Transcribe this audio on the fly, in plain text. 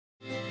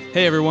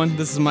Hey everyone,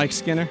 this is Mike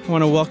Skinner. I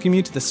want to welcome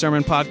you to the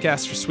Sermon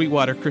Podcast for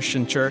Sweetwater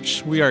Christian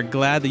Church. We are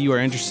glad that you are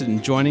interested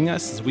in joining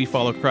us as we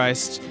follow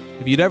Christ.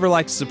 If you'd ever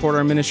like to support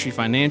our ministry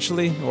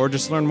financially or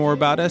just learn more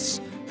about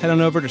us, head on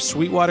over to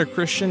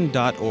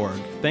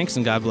sweetwaterchristian.org. Thanks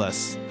and God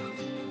bless.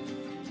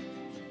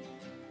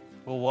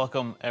 Well,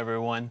 welcome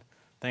everyone.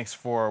 Thanks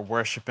for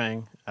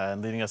worshiping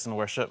and leading us in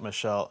worship,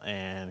 Michelle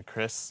and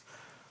Chris.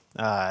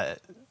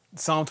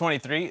 Psalm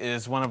 23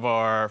 is one of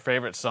our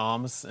favorite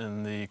psalms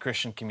in the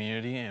Christian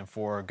community, and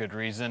for good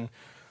reason.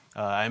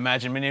 I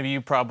imagine many of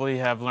you probably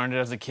have learned it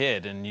as a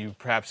kid, and you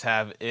perhaps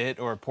have it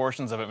or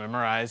portions of it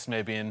memorized,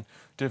 maybe in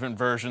different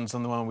versions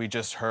than the one we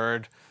just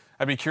heard.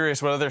 I'd be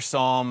curious what other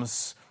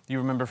psalms you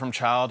remember from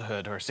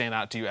childhood or stand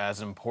out to you as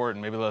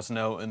important. Maybe let us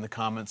know in the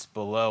comments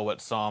below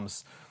what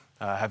psalms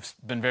have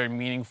been very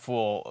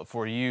meaningful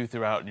for you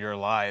throughout your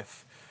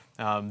life.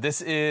 This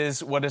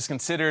is what is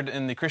considered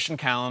in the Christian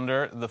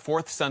calendar the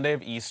fourth Sunday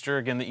of Easter.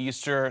 Again, the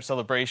Easter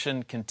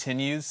celebration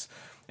continues,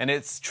 and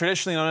it's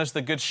traditionally known as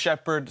the Good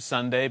Shepherd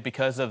Sunday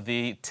because of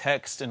the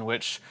text in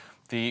which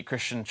the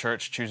Christian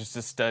church chooses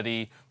to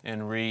study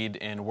and read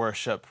and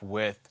worship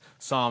with,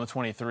 Psalm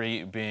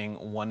 23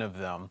 being one of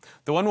them.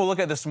 The one we'll look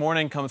at this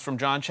morning comes from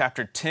John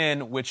chapter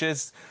 10, which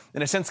is,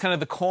 in a sense, kind of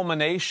the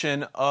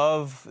culmination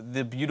of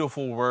the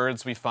beautiful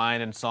words we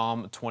find in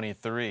Psalm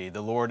 23.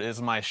 The Lord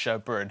is my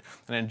shepherd.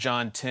 And in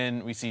John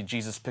 10, we see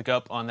Jesus pick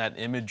up on that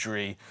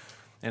imagery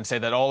and say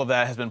that all of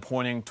that has been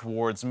pointing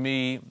towards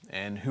me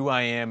and who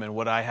I am and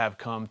what I have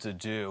come to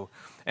do.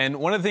 And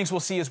one of the things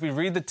we'll see as we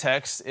read the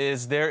text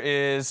is there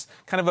is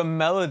kind of a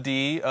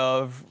melody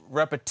of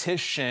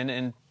repetition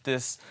and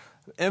this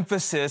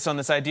emphasis on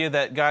this idea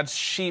that God's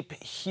sheep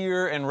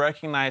hear and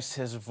recognize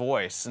His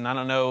voice. And I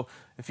don't know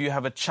if you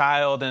have a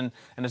child and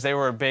as they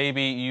were a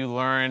baby, you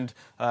learned,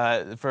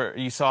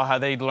 you saw how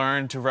they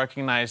learned to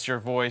recognize your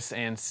voice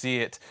and see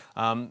it.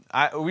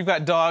 We've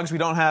got dogs, we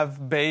don't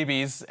have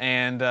babies,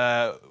 and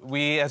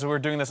as we're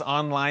doing this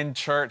online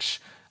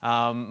church,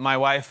 my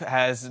wife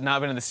has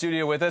not been in the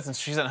studio with us, and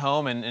she's at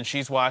home, and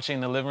she's watching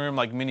in the living room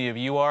like many of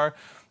you are.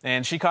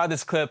 And she caught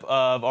this clip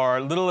of our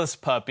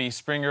littlest puppy,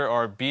 Springer,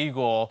 our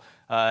beagle,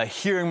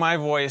 hearing my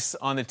voice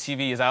on the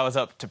TV as I was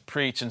up to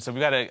preach. And so we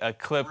got a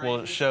clip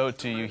we'll show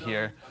to you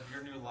here.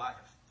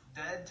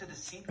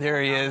 There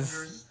he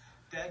is.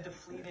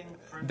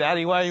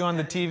 Daddy, why are you on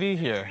the TV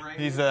here?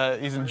 He's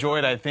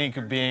enjoyed, I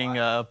think, being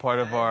part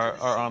of our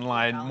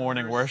online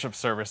morning worship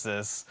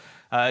services.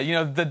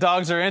 The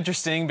dogs are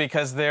interesting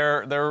because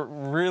they're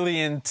really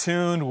in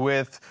tune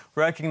with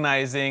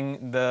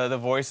recognizing the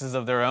voices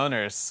of their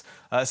owners.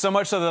 So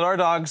much so that our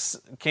dogs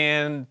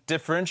can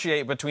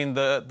differentiate between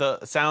the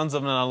sounds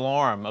of an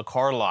alarm, a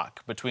car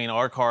lock, between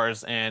our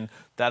cars and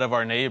that of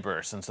our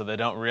neighbors. And so they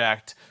don't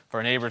react if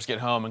our neighbors get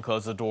home and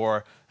close the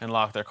door and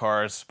lock their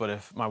cars. But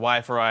if my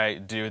wife or I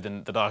do,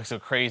 then the dogs go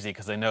crazy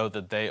because they know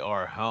that they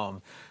are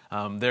home.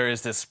 There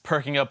is this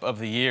perking up of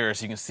the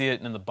ears. You can see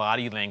it in the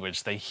body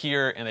language. They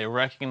hear and they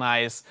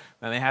recognize,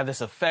 and they have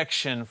this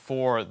affection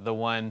for the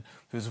one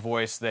whose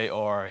voice they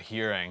are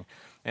hearing.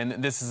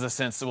 And this is a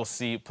sense that we'll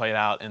see played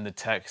out in the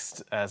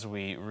text as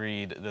we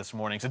read this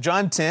morning. So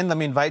John 10, let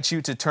me invite you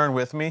to turn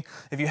with me.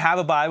 If you have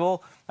a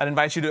Bible, I'd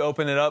invite you to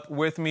open it up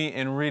with me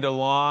and read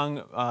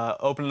along.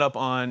 Open it up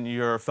on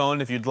your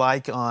phone if you'd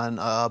like, on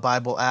a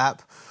Bible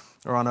app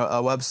or on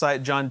a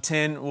website. John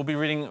 10, we'll be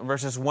reading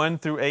verses 1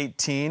 through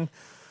 18.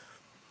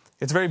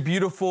 It's a very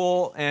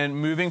beautiful and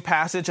moving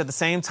passage. At the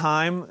same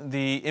time,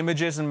 the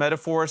images and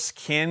metaphors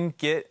can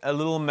get a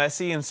little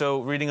messy, and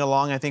so reading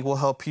along, I think, will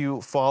help you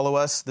follow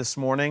us this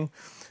morning.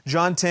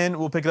 John 10,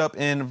 we'll pick it up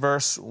in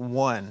verse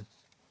 1.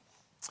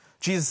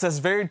 Jesus says,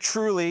 "Very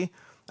truly,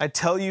 I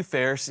tell you,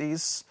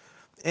 Pharisees,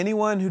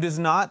 anyone who does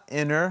not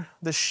enter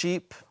the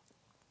sheep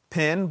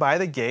pen by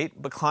the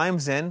gate, but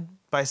climbs in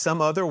by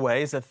some other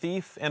way, is a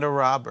thief and a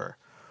robber.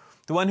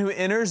 The one who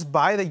enters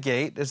by the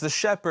gate is the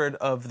shepherd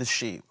of the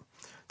sheep.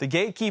 The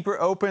gatekeeper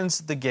opens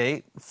the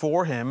gate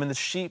for him, and the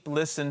sheep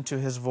listen to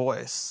his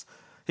voice.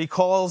 He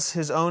calls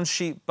his own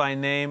sheep by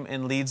name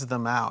and leads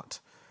them out.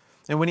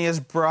 And when he has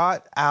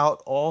brought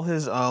out all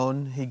his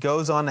own, he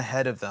goes on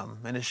ahead of them,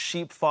 and his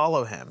sheep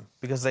follow him,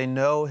 because they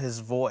know his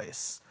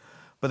voice.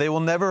 But they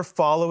will never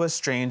follow a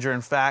stranger.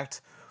 In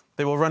fact,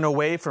 they will run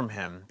away from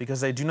him,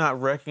 because they do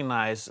not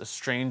recognize a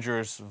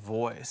stranger's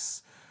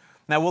voice."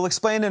 Now, we'll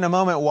explain in a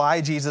moment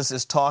why Jesus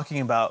is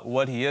talking about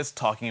what he is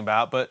talking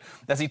about, but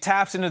as he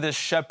taps into this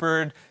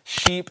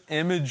shepherd-sheep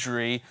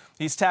imagery,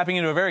 he's tapping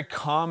into a very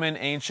common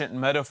ancient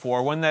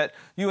metaphor, one that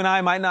you and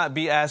I might not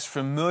be as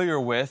familiar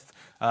with.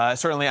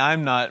 Certainly,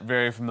 I'm not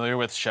very familiar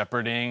with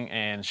shepherding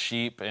and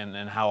sheep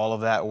and how all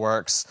of that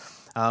works.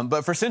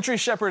 But for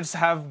centuries, shepherds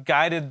have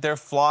guided their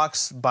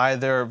flocks by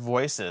their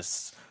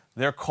voices.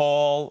 Their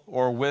call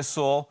or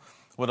whistle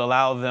would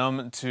allow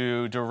them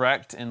to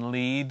direct and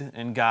lead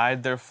and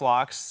guide their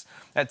flocks.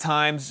 At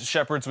times,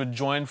 shepherds would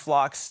join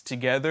flocks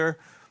together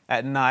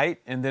at night,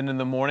 and then in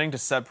the morning, to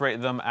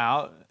separate them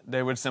out,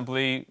 they would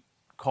simply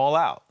call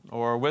out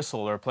or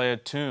whistle or play a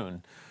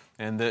tune,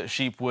 and the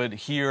sheep would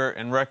hear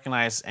and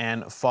recognize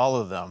and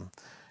follow them.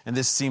 And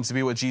this seems to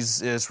be what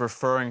Jesus is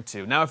referring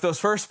to. Now, if those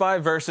first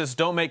 5 verses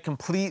don't make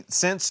complete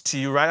sense to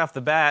you right off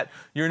the bat,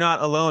 you're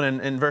not alone.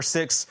 In verse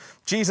 6,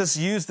 Jesus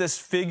used this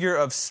figure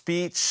of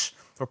speech,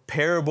 or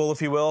parable,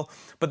 if you will,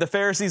 but the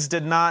Pharisees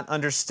did not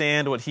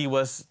understand what he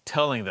was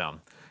telling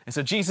them. And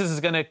so Jesus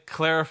is going to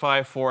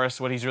clarify for us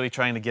what he's really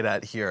trying to get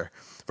at here.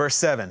 Verse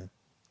 7,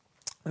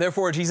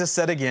 therefore Jesus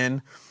said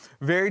again,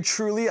 very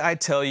truly I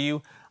tell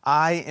you,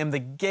 I am the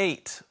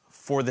gate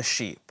for the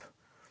sheep.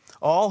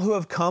 All who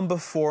have come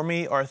before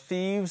me are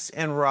thieves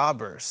and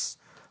robbers,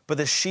 but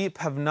the sheep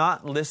have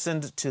not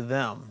listened to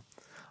them.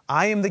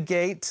 I am the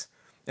gate,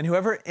 and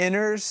whoever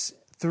enters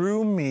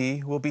through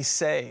me will be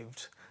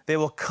saved. They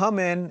will come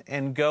in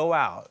and go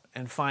out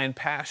and find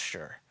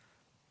pasture.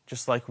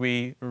 Just like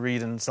we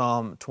read in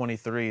Psalm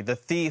 23. The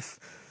thief,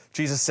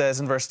 Jesus says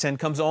in verse 10,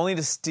 comes only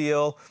to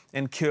steal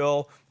and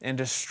kill and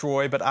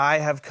destroy, but I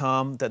have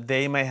come that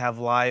they may have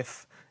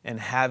life and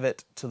have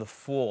it to the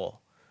full.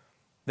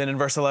 Then in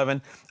verse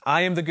 11,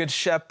 I am the good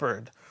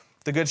shepherd.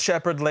 The good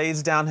shepherd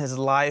lays down his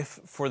life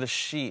for the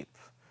sheep.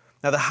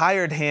 Now the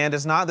hired hand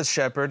is not the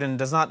shepherd and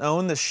does not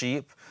own the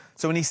sheep.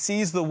 So when he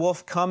sees the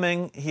wolf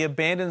coming, he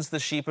abandons the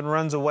sheep and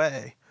runs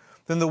away.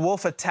 Then the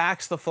wolf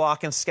attacks the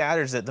flock and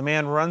scatters it. The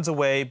man runs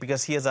away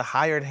because he is a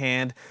hired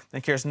hand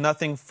and cares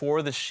nothing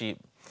for the sheep.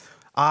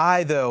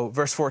 I, though,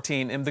 verse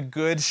 14, am the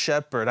good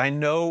shepherd. I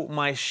know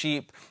my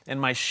sheep,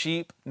 and my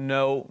sheep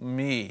know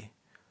me.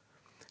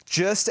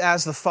 Just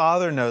as the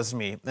Father knows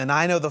me, and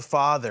I know the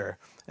Father,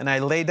 and I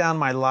lay down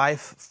my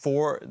life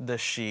for the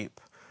sheep.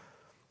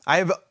 I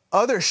have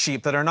other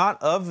sheep that are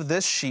not of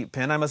this sheep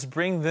pen. I must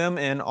bring them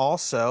in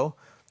also.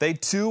 They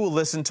too will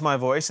listen to my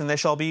voice, and they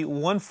shall be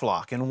one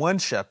flock and one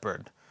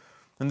shepherd.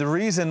 And the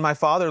reason my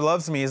Father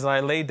loves me is that I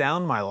lay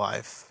down my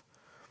life,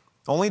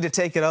 only to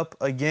take it up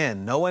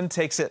again. No one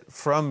takes it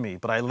from me,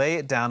 but I lay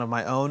it down of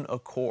my own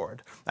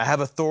accord. I have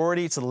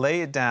authority to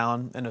lay it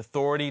down and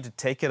authority to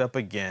take it up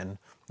again.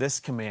 This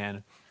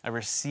command I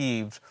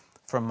received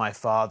from my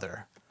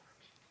Father.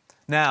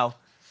 Now,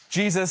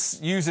 Jesus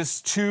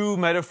uses 2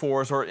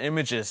 metaphors or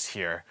images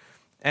here.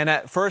 And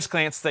at first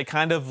glance, they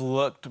kind of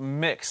looked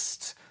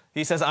mixed.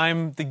 He says,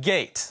 I'm the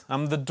gate.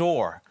 I'm the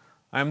door.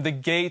 I'm the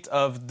gate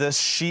of this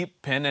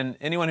sheep pen, and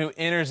anyone who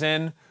enters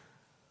in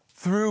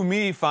through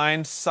me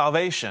finds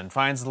salvation,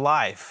 finds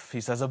life.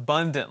 He says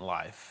abundant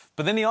life.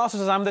 But then he also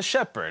says, I'm the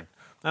shepherd.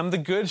 I'm the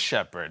good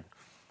shepherd,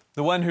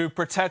 the one who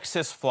protects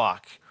his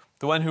flock,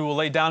 the one who will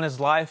lay down his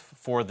life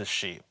for the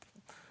sheep.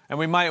 And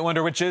we might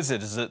wonder, which is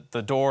it? Is it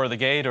the door or the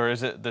gate, or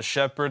is it the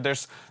shepherd?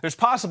 There's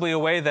possibly a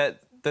way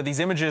that these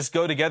images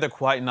go together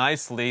quite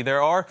nicely.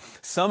 There are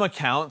some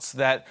accounts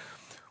that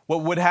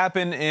what would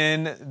happen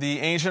in the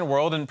ancient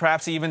world, and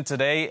perhaps even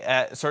today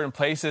at certain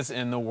places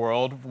in the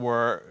world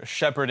where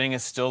shepherding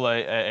is still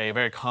a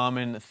very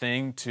common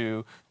thing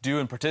to do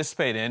and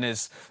participate in,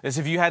 is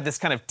if you had this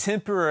kind of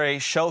temporary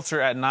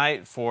shelter at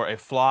night for a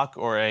flock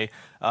or a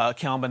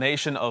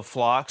combination of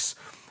flocks,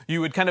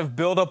 you would kind of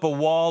build up a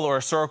wall or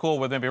a circle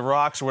with maybe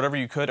rocks or whatever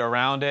you could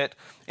around it.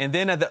 And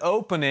then at the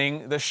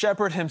opening, the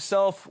shepherd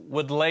himself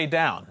would lay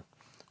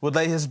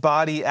his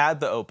body at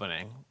the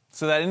opening,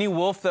 so that any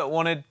wolf that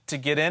wanted to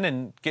get in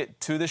and get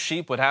to the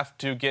sheep would have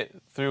to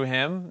get through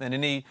him. And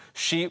any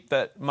sheep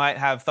that might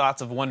have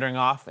thoughts of wandering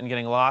off and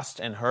getting lost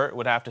and hurt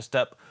would have to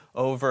step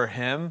over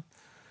him.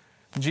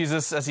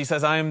 Jesus, as he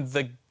says, I am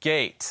the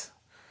gate.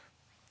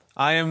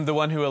 I am the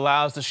one who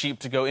allows the sheep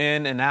to go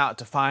in and out,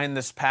 to find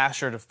this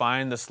pasture, to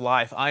find this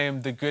life. I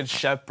am the good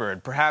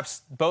shepherd.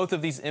 Perhaps both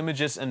of these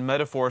images and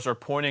metaphors are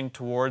pointing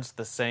towards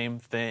the same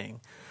thing.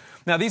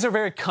 Now, these are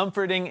very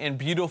comforting and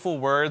beautiful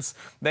words.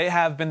 They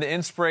have been the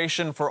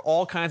inspiration for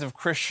all kinds of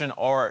Christian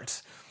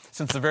art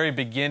since the very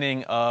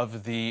beginning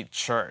of the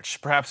church.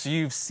 Perhaps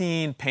you've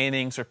seen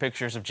paintings or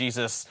pictures of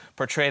Jesus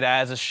portrayed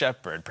as a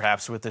shepherd,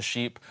 perhaps with the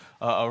sheep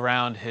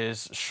around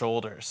his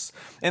shoulders.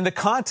 In the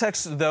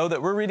context, though,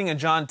 that we're reading in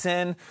John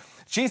 10,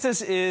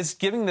 Jesus is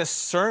giving this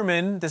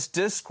sermon, this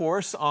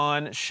discourse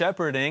on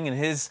shepherding and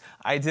his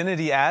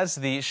identity as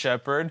the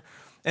shepherd,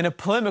 in a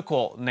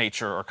polemical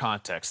nature or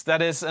context.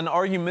 That is, an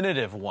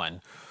argumentative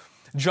one.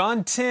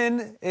 John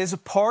 10 is a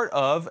part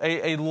of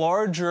a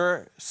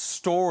larger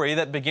story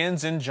that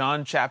begins in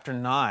John chapter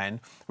 9,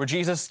 where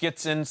Jesus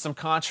gets in some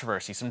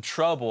controversy, some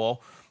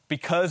trouble,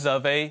 because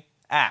of an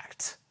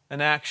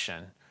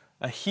action,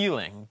 a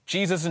healing.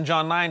 Jesus in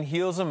John 9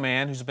 heals a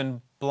man who's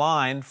been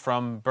blind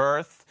from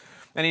birth,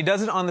 and he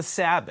does it on the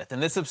Sabbath.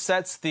 And this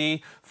upsets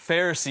the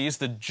Pharisees,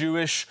 the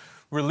Jewish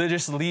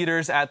religious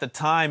leaders at the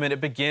time, and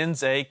it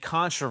begins a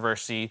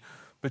controversy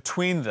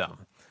between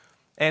them.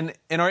 And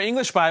in our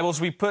English Bibles,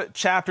 we put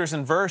chapters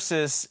and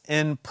verses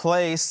in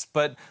place,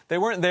 but they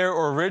weren't there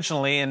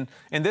originally. And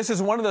this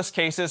is one of those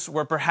cases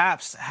where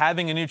perhaps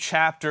having a new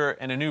chapter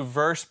and a new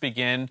verse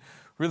begin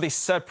really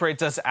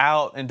separates us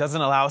out and doesn't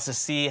allow us to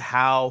see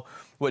how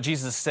what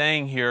Jesus is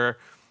saying here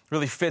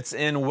really fits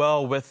in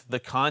well with the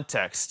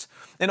context.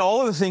 And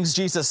all of the things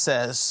Jesus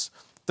says,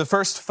 the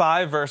first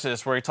 5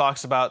 verses where he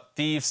talks about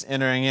thieves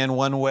entering in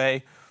one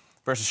way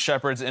versus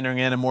shepherds entering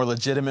in a more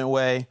legitimate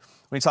way,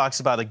 when he talks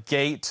about a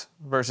gate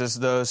versus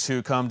those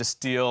who come to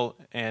steal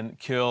and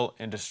kill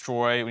and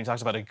destroy, when he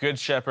talks about a good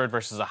shepherd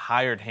versus a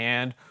hired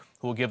hand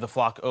who will give the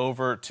flock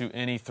over to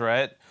any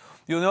threat,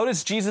 you'll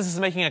notice Jesus is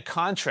making a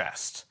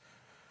contrast.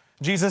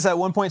 Jesus at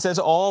one point says,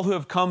 all who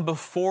have come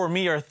before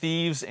me are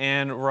thieves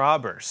and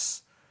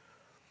robbers.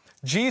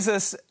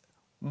 Jesus,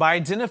 by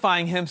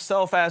identifying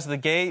himself as the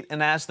gate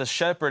and as the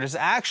shepherd, is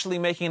actually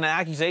making an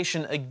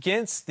accusation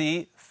against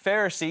the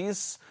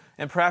Pharisees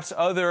and perhaps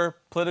other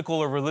political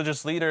or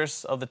religious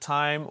leaders of the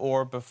time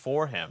or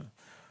before him.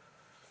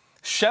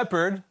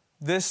 Shepherd,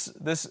 this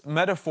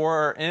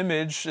metaphor or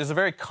image, is a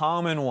very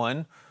common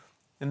one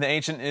in the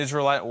ancient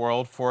Israelite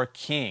world for a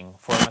king,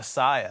 for a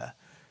Messiah.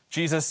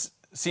 Jesus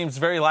seems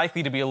very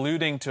likely to be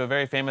alluding to a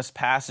very famous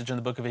passage in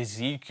the book of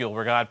Ezekiel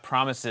where God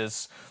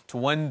promises to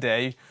one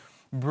day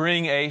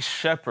bring a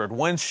shepherd,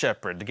 one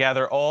shepherd, to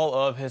gather all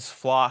of his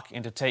flock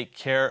and to take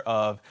care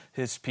of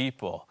his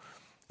people.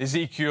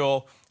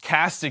 Ezekiel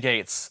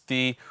castigates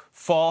the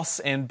false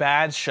and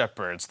bad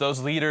shepherds, those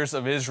leaders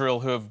of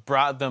Israel who have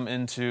brought them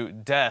into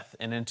death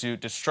and into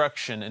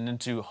destruction and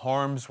into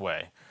harm's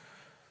way.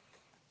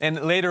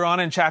 And later on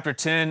in chapter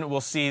 10, we'll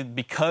see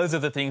because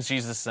of the things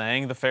Jesus is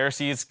saying, the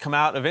Pharisees come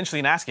out eventually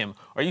and ask him,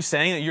 are you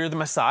saying that you're the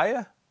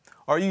Messiah?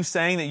 Are you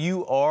saying that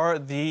you are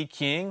the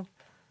king?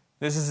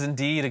 This is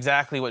indeed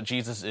exactly what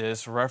Jesus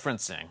is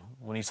referencing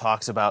when he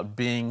talks about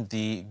being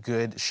the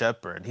good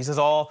shepherd. He says,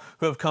 all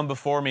who have come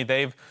before me,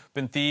 they've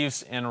been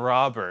thieves and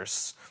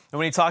robbers. And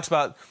when he talks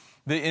about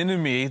the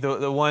enemy,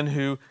 the one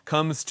who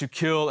comes to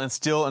kill and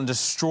steal and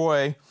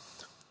destroy,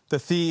 the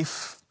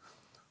thief,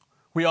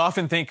 we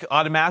often think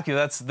automatically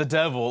that's the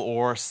devil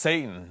or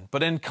Satan.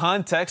 But in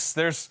context,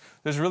 there's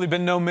really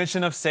been no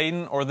mention of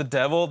Satan or the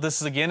devil.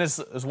 This, again, is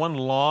one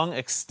long,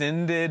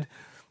 extended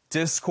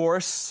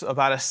discourse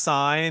about a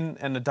sign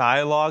and a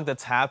dialogue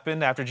that's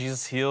happened after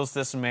Jesus heals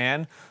this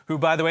man, who,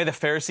 by the way, the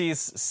Pharisees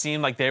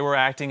seemed like they were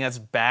acting as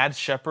bad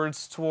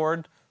shepherds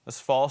toward, as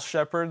false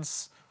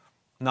shepherds,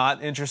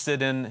 not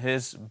interested in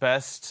his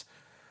best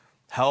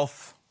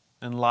health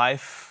and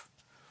life.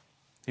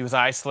 He was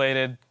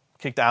isolated,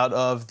 kicked out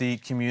of the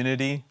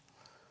community.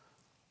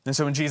 And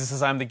so when Jesus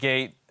says, I'm the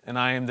gate and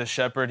I am the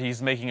shepherd,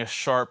 he's making a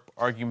sharp,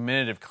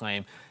 argumentative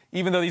claim.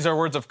 Even though these are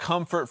words of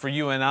comfort for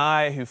you and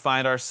I who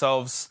find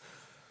ourselves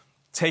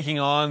taking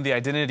on the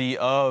identity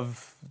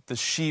of the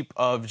sheep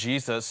of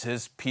Jesus,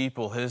 his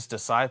people, his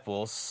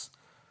disciples,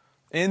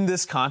 in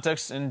this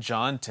context in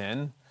John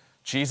 10,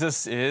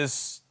 Jesus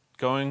is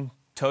going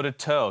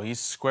toe-to-toe. He's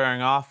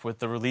squaring off with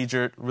the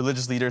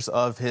religious leaders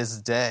of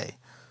his day.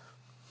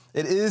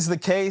 It is the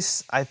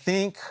case, I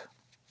think,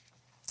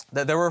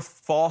 that there were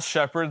false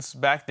shepherds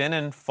back then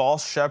and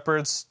false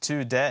shepherds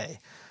today.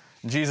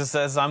 Jesus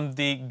says, I'm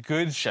the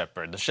good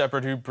shepherd, the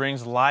shepherd who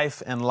brings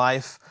life and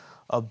life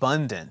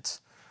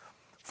abundant.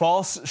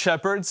 False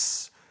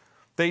shepherds,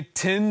 they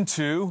tend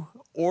to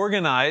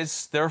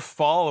organize their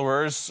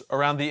followers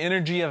around the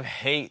energy of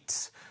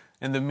hate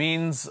and the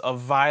means of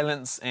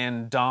violence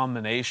and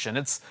domination.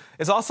 It's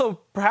also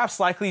perhaps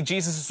likely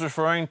Jesus is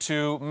referring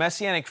to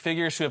messianic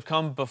figures who have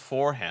come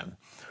before him.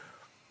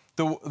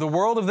 The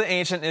world of the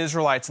ancient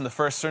Israelites in the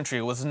first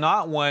century was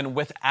not one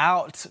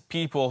without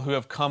people who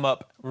have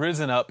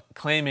risen up,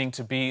 claiming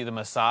to be the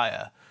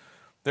Messiah.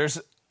 There's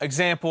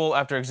example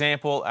after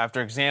example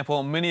after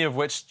example, many of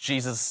which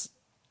Jesus,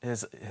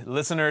 his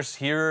listeners,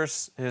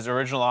 hearers, his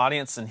original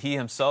audience, and he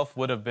himself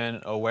would have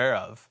been aware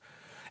of.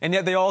 And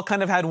yet they all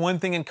kind of had one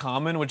thing in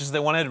common, which is they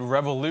wanted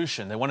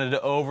revolution. They wanted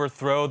to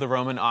overthrow the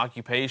Roman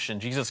occupation.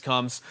 Jesus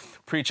comes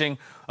preaching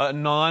a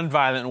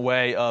nonviolent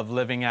way of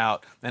living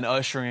out and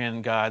ushering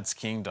in God's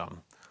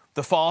kingdom.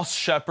 The false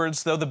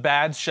shepherds, though the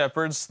bad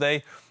shepherds,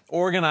 they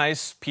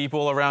organize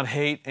people around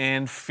hate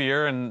and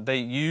fear, and they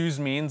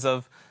use means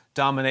of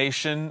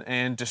domination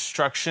and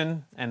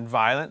destruction and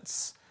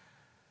violence.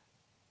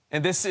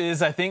 And this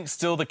is, I think,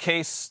 still the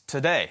case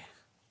today.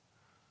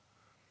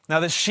 Now,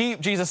 the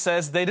sheep, Jesus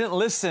says, they didn't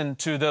listen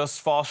to those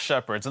false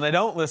shepherds, and they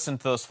don't listen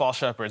to those false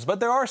shepherds,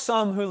 but there are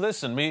some who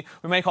listen. We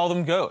may call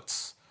them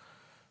goats.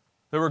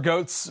 There were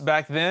goats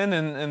back then,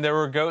 and there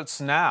were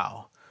goats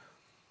now.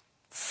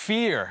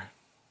 Fear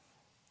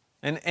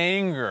and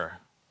anger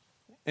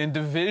and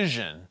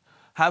division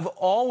have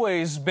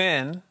always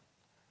been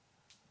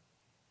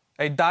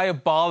a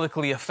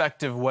diabolically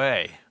effective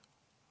way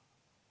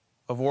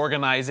of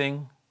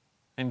organizing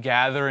and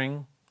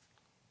gathering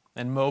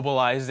and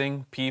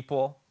mobilizing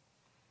people.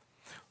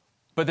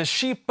 But the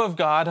sheep of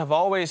God have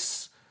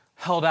always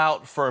held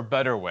out for a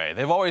better way.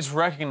 They've always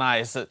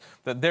recognized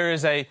that there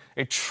is a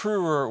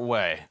truer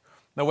way,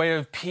 the way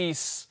of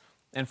peace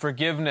and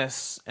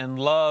forgiveness and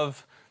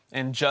love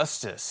and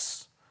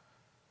justice.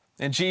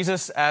 And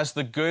Jesus, as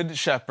the good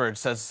shepherd,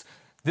 says,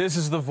 this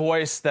is the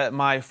voice that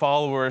my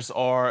followers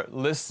are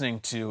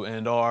listening to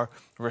and are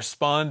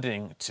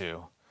responding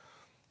to.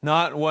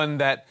 Not one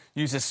that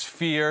uses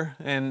fear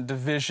and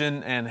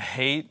division and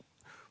hate,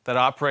 that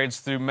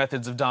operates through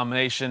methods of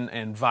domination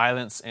and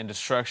violence and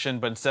destruction,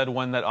 but instead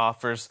one that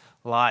offers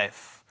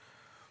life.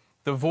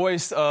 The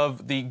voice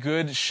of the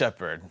good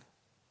shepherd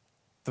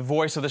The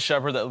voice of the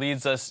shepherd that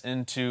leads us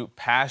into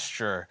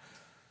pasture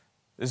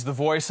is the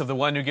voice of the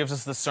one who gives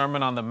us the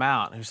Sermon on the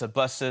Mount, who said,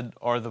 "Blessed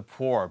are the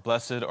poor,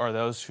 blessed are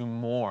those who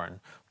mourn,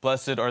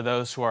 blessed are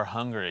those who are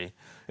hungry."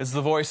 It's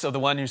the voice of the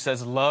one who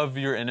says, "Love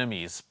your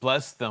enemies,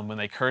 bless them when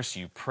they curse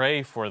you,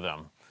 pray for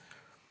them,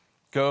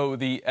 go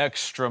the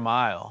extra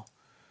mile."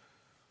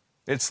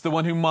 It's the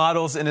one who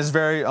models in his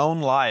very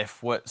own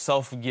life what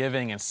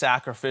self-giving and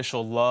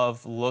sacrificial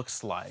love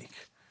looks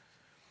like.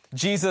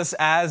 Jesus,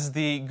 as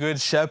the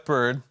Good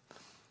Shepherd,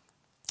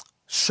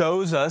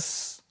 shows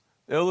us,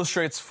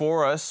 illustrates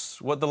for us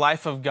what the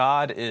life of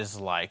God is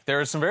like. There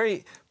are some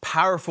very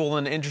powerful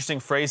and interesting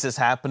phrases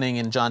happening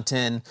in John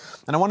 10,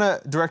 and I want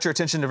to direct your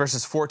attention to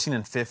verses 14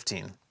 and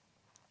 15.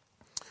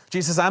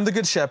 Jesus says, "I'm the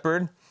Good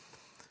Shepherd,"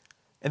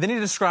 and then he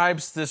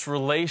describes this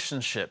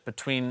relationship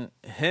between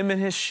him and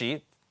his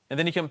sheep, and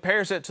then he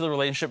compares it to the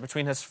relationship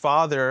between his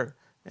Father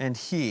and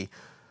he.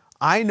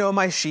 "I know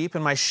my sheep,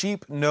 and my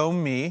sheep know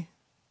me,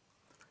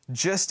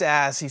 just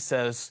as," he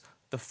says,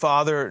 "the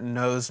Father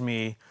knows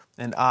me,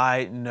 and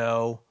I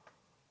know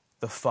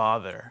the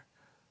Father."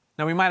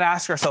 Now we might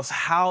ask ourselves,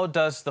 how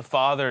does the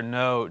Father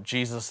know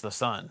Jesus the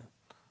Son?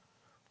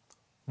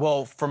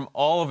 Well, from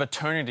all of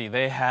eternity,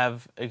 they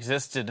have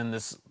existed in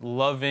this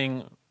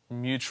loving,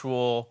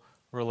 mutual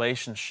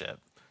relationship.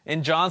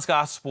 In John's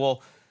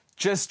Gospel,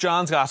 just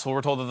John's Gospel,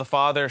 we're told that the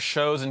Father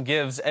shows and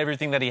gives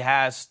everything that he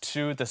has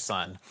to the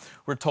Son.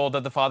 We're told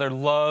that the Father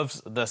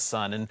loves the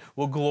Son and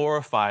will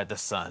glorify the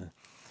Son.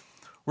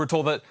 We're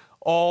told that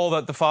all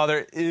that the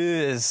Father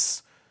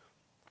is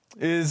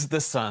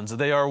the Son. So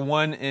they are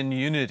one in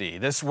unity.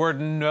 This word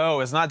know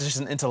is not just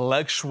an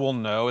intellectual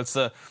know, it's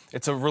a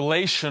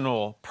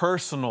relational,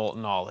 personal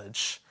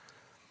knowledge.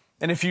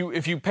 And if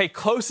you pay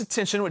close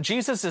attention, what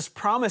Jesus is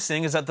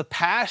promising is that the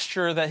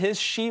pasture that his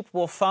sheep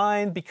will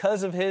find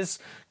because of his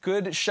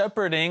good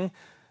shepherding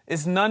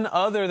is none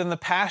other than the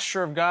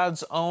pasture of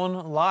God's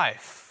own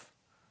life.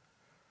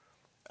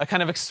 A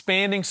kind of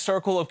expanding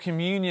circle of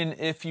communion,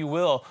 if you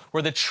will,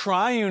 where the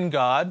triune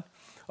God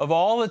of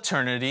all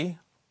eternity,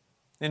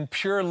 in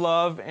pure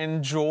love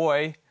and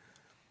joy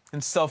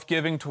and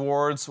self-giving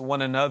towards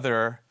one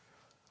another,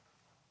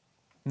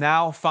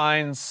 now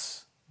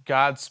finds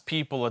God's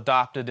people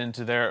adopted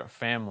into their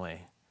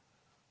family.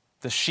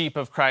 The sheep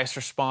of Christ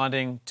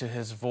responding to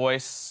his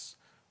voice,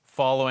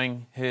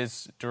 following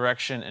his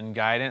direction and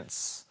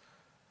guidance,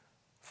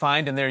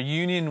 find in their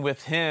union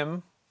with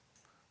him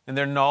and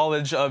their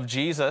knowledge of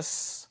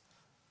Jesus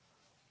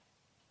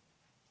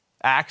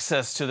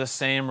access to the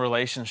same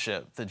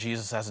relationship that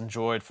Jesus has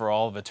enjoyed for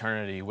all of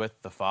eternity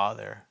with the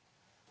Father.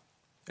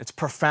 It's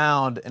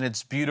profound and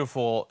it's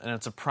beautiful, and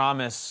it's a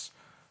promise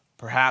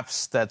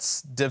perhaps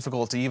that's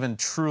difficult to even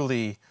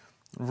truly,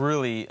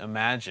 really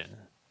imagine.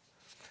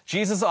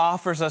 Jesus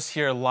offers us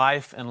here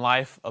life and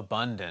life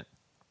abundant.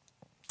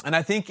 And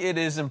I think it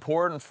is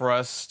important for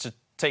us to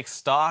take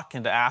stock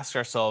and to ask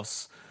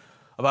ourselves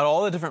about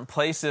all the different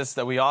places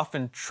that we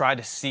often try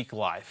to seek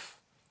life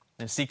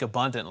and seek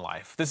abundant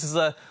life. This is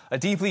a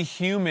deeply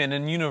human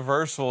and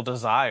universal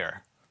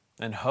desire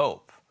and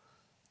hope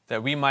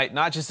that we might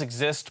not just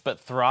exist but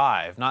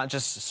thrive, not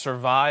just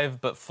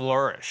survive but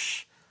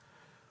flourish.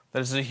 That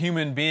as a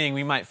human being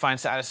we might find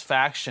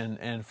satisfaction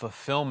and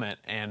fulfillment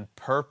and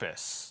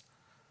purpose.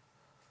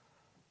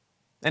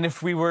 And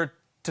if we were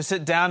to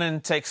sit down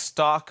and take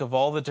stock of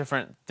all the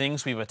different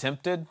things we've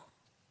attempted,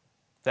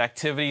 the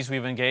activities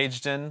we've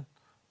engaged in,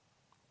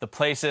 the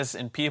places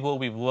and people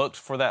we've looked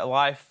for that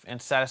life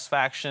and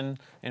satisfaction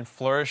and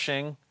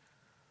flourishing,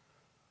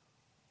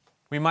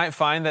 we might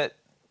find that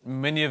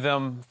many of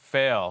them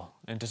fail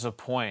and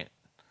disappoint.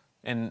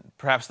 And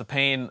perhaps the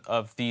pain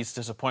of these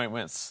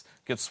disappointments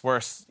gets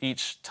worse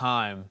each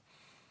time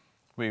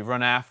we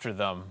run after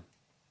them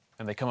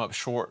and they come up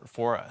short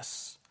for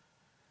us.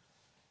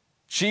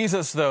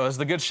 Jesus, though, as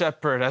the Good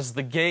Shepherd, as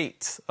the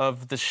gate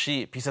of the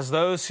sheep, he says,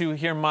 "Those who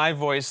hear my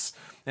voice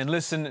and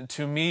listen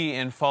to me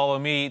and follow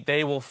me,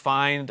 they will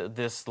find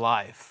this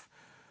life,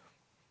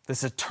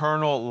 this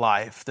eternal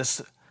life,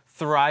 this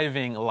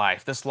thriving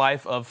life, this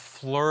life of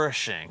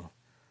flourishing."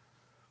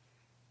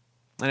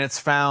 And it's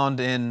found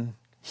in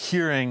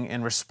hearing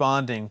and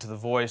responding to the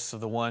voice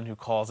of the one who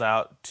calls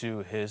out to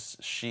his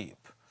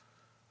sheep.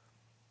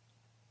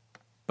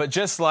 But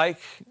just like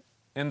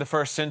in the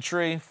first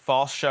century,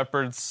 false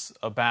shepherds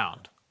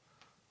abound.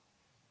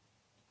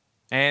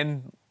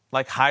 And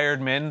like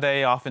hired men,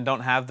 they often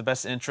don't have the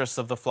best interests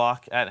of the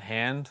flock at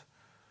hand.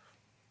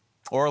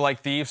 Or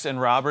like thieves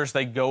and robbers,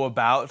 they go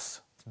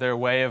about their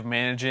way of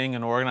managing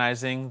and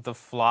organizing the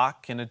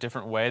flock in a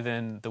different way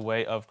than the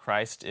way of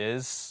Christ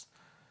is.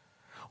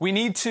 We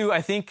need to,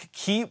 I think,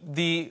 keep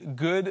the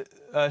Good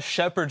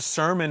Shepherd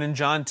sermon in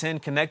John 10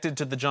 connected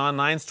to the John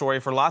 9 story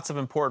for lots of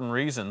important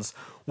reasons.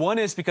 One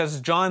is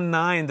because John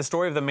 9, the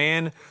story of the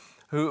man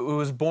who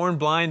was born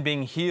blind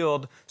being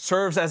healed,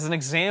 serves as an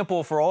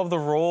example for all of the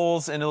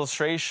roles and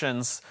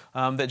illustrations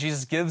that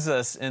Jesus gives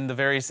us in the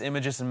various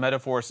images and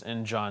metaphors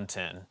in John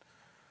 10.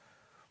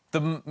 The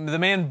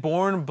man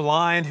born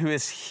blind who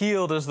is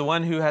healed is the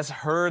one who has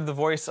heard the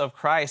voice of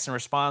Christ and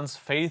responds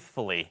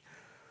faithfully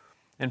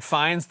and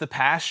finds the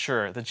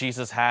pasture that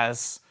Jesus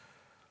has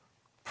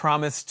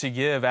promised to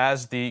give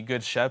as the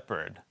Good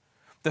Shepherd.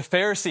 The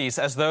Pharisees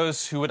as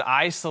those who would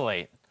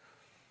isolate,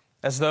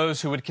 as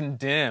those who would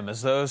condemn,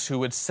 as those who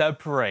would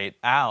separate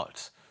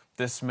out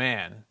this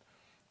man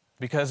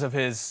because of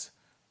his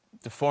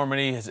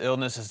deformity, his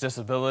illness, his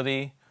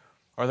disability,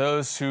 are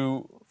those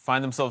who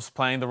find themselves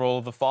playing the role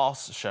of the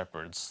false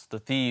shepherds, the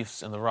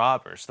thieves and the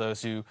robbers,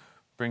 those who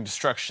bring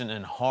destruction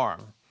and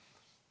harm.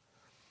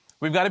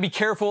 We've got to be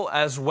careful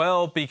as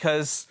well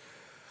because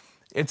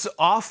it's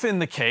often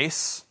the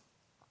case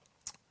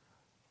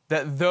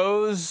that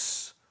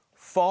those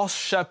false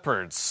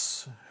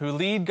shepherds who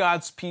lead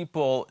God's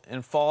people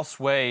in false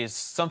ways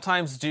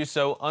sometimes do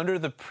so under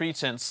the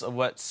pretense of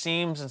what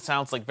seems and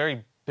sounds like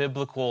very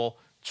biblical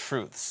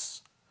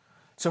truths.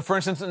 So for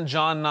instance, in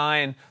John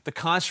 9, the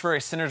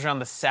controversy centers around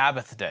the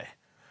Sabbath day.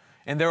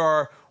 And there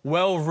are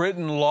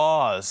well-written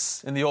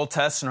laws in the Old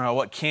Testament about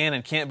what can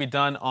and can't be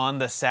done on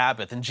the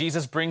Sabbath. And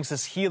Jesus brings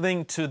this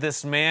healing to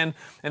this man,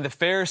 and the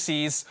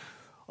Pharisees,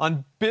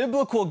 on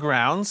biblical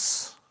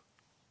grounds,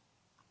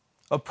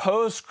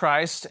 oppose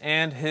Christ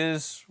and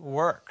his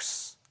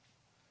works.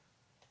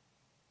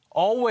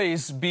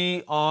 Always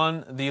be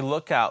on the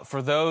lookout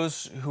for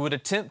those who would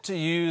attempt to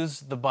use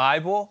the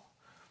Bible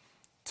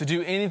to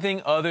do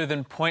anything other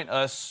than point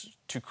us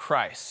to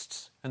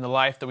Christ and the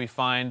life that we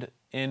find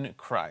in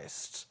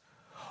Christ.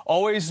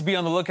 Always be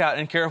on the lookout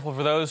and careful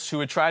for those who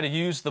would try to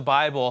use the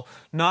Bible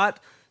not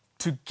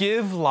to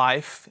give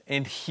life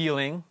and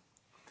healing,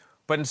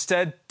 but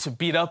instead to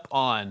beat up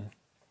on,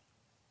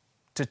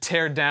 to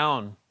tear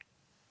down,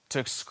 to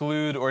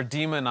exclude or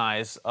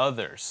demonize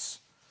others.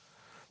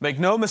 Make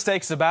no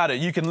mistakes about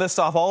it. You can list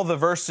off all the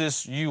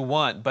verses you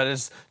want, but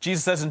as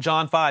Jesus says in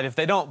John 5, if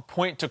they don't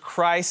point to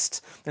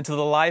Christ and to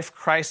the life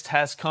Christ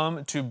has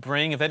come to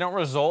bring, if they don't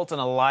result in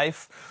a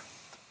life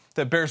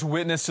that bears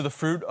witness to the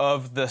fruit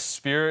of the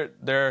Spirit,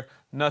 they're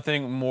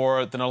nothing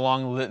more than a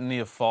long litany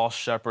of false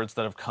shepherds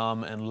that have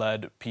come and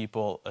led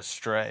people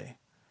astray.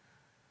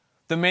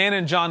 The man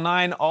in John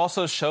 9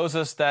 also shows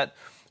us that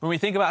when we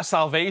think about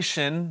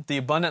salvation, the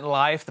abundant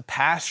life, the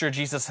pasture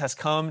Jesus has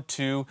come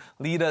to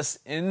lead us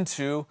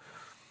into,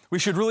 we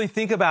should really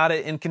think about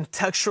it in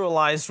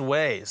contextualized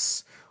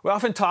ways. We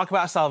often talk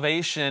about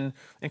salvation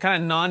in kind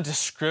of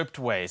nondescript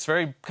ways,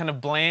 very kind of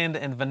bland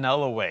and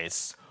vanilla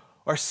ways.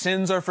 Our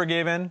sins are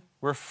forgiven,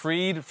 we're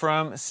freed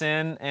from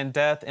sin and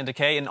death and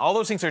decay, and all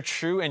those things are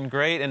true and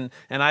great, and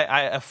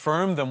I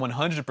affirm them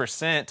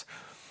 100%.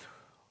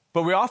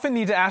 But we often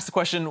need to ask the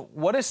question,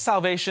 what is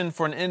salvation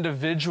for an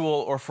individual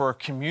or for a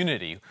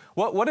community?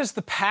 What does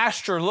the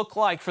pasture look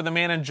like for the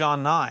man in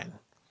John 9?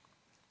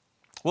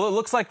 Well, it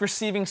looks like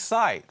receiving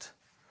sight.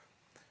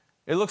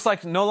 It looks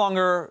like no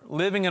longer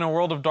living in a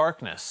world of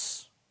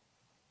darkness,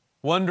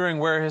 wondering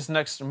where his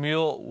next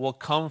meal will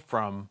come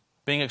from,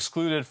 being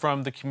excluded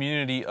from the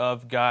community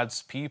of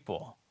God's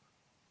people.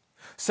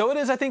 So it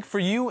is, I think, for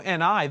you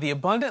and I, the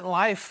abundant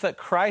life that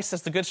Christ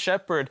as the Good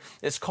Shepherd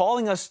is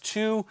calling us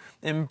to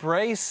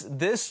embrace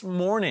this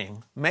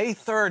morning, May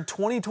 3rd,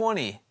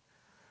 2020,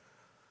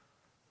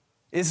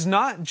 is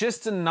not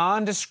just a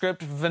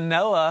nondescript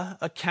vanilla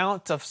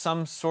account of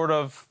some sort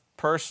of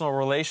personal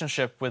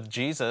relationship with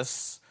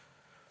Jesus.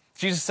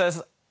 Jesus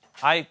says,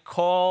 I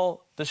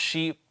call the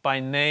sheep by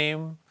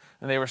name,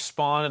 and they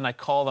respond, and I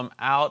call them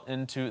out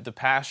into the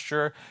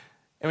pasture.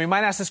 And we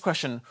might ask this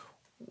question,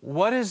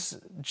 what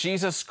is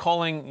Jesus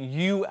calling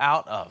you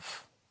out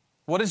of?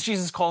 What is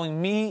Jesus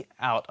calling me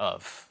out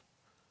of?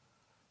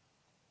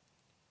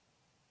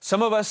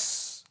 Some of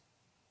us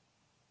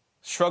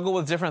struggle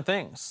with different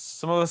things.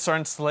 Some of us are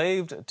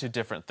enslaved to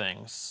different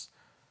things.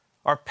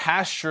 Our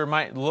pasture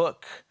might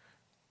look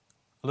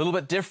a little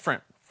bit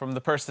different from the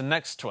person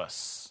next to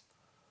us.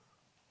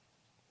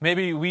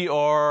 Maybe we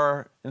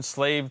are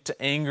enslaved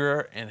to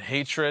anger and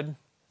hatred.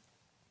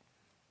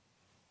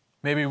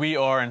 Maybe we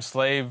are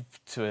enslaved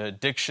to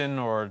addiction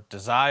or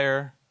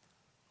desire.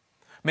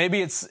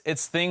 Maybe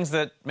it's things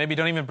that maybe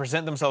don't even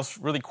present themselves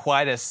really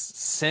quite as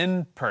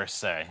sin per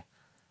se.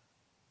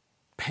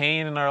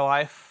 Pain in our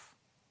life,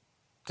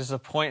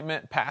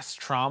 disappointment, past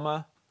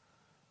trauma.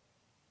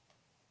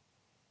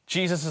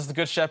 Jesus as the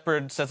Good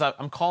Shepherd says,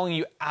 I'm calling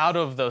you out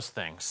of those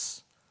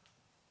things.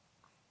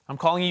 I'm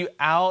calling you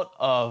out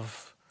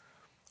of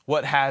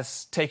what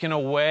has taken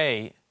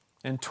away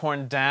and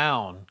torn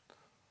down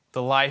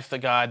the life that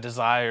God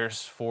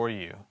desires for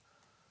you.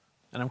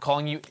 And I'm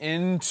calling you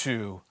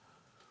into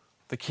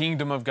the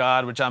kingdom of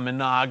God, which I'm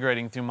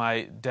inaugurating through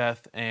my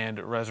death and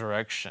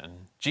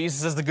resurrection.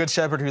 Jesus is the Good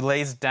Shepherd who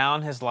lays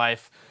down his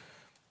life.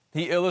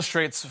 He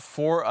illustrates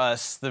for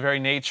us the very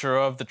nature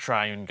of the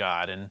triune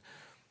God. And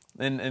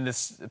in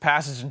this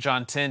passage in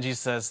John 10, Jesus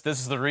says, this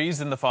is the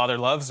reason the Father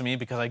loves me,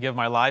 because I give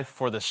my life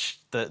for the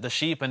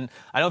sheep. And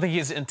I don't think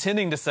he's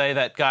intending to say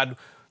that God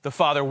the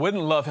Father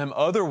wouldn't love him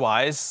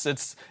otherwise.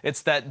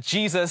 It's that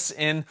Jesus,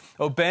 in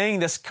obeying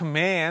this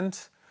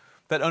command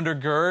that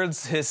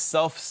undergirds his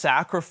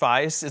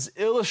self-sacrifice is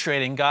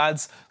illustrating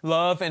God's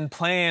love and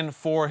plan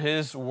for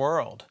his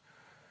world.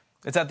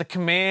 It's at the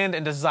command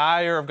and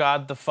desire of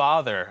God the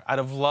Father, out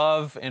of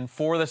love and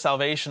for the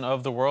salvation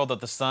of the world, that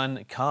the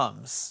Son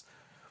comes.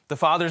 The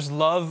Father's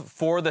love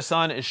for the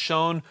Son is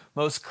shown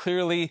most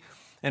clearly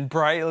and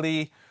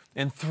brightly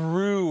and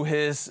through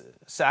his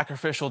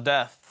sacrificial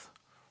death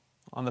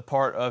on the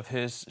part of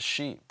his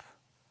sheep.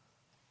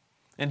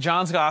 And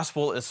John's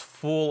Gospel is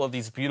full of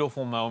these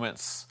beautiful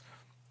moments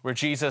where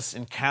Jesus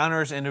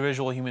encounters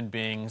individual human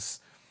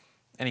beings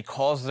and he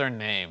calls their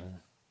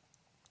name.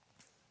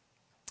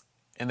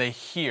 And they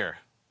hear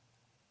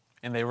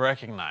and they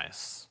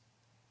recognize.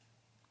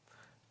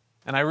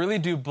 And I really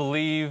do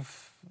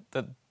believe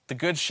that the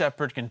Good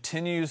Shepherd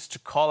continues to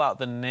call out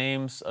the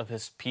names of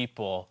his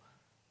people,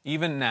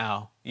 even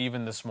now,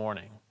 even this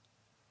morning.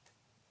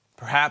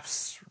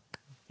 Perhaps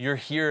you're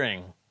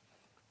hearing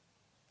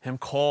him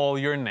call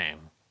your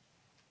name.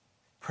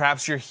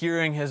 Perhaps you're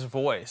hearing his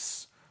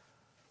voice.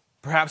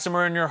 Perhaps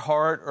somewhere in your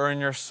heart or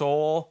in your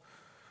soul,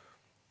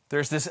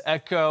 there's this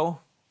echo,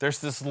 there's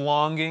this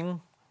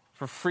longing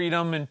for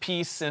freedom and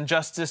peace and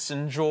justice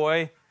and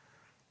joy,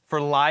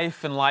 for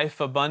life and life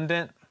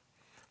abundant.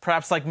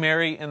 Perhaps like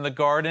Mary in the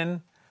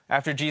garden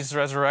after Jesus'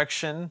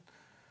 resurrection,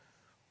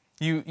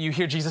 you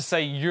hear Jesus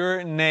say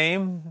your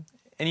name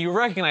and you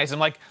recognize him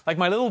like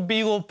my little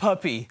beagle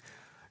puppy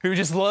who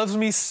just loves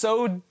me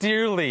so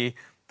dearly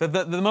that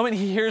the moment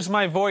he hears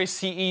my voice,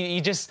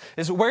 he just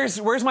is,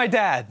 where's my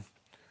dad?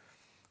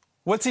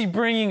 What's he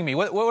bringing me?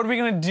 What are we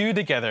going to do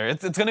together?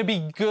 It's going to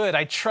be good.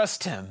 I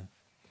trust him.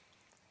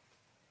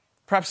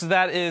 Perhaps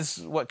that is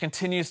what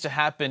continues to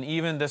happen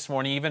even this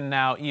morning, even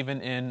now,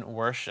 even in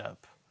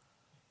worship.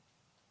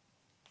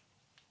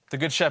 The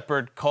Good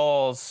Shepherd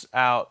calls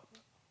out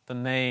the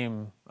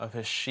name of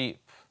his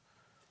sheep.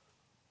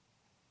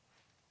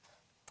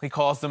 He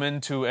calls them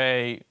into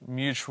a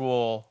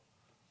mutual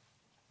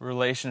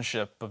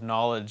relationship of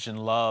knowledge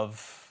and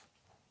love,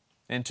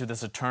 into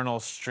this eternal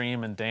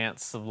stream and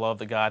dance of love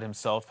that God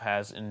himself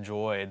has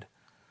enjoyed.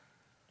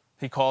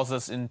 He calls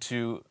us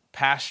into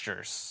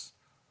pastures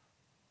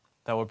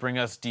that will bring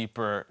us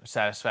deeper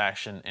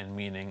satisfaction and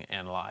meaning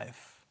and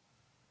life.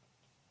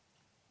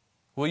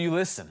 Will you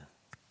listen?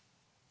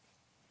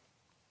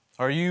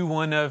 Are you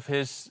one of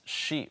his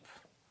sheep?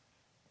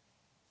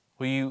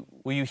 Will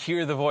you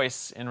hear the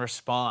voice and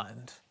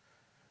respond?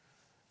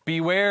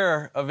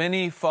 Beware of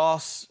any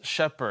false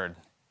shepherd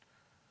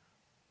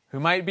who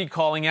might be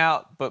calling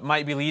out but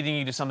might be leading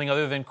you to something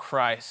other than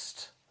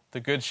Christ, the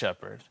Good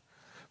Shepherd.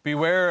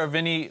 Beware of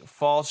any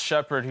false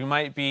shepherd who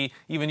might be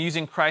even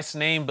using Christ's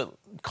name but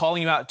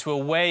calling you out to a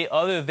way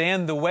other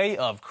than the way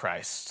of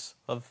Christ,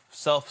 of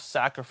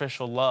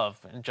self-sacrificial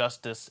love and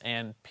justice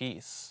and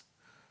peace.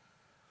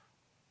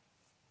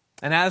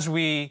 And as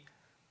we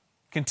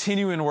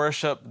continue in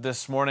worship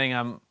this morning,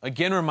 I'm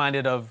again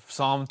reminded of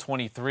Psalm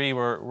 23,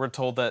 where we're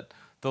told that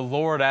the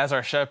Lord, as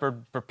our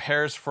shepherd,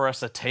 prepares for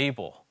us a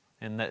table,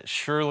 and that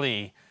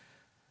surely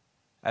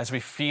as we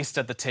feast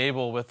at the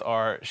table with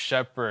our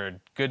shepherd,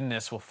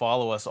 goodness will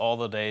follow us all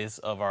the days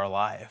of our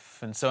life.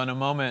 And so in a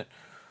moment,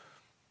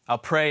 I'll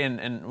pray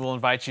and we'll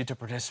invite you to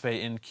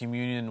participate in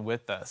communion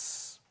with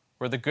us,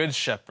 where the Good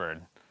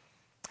Shepherd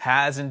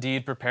has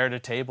indeed prepared a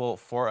table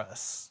for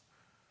us.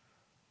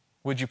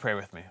 Would you pray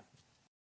with me?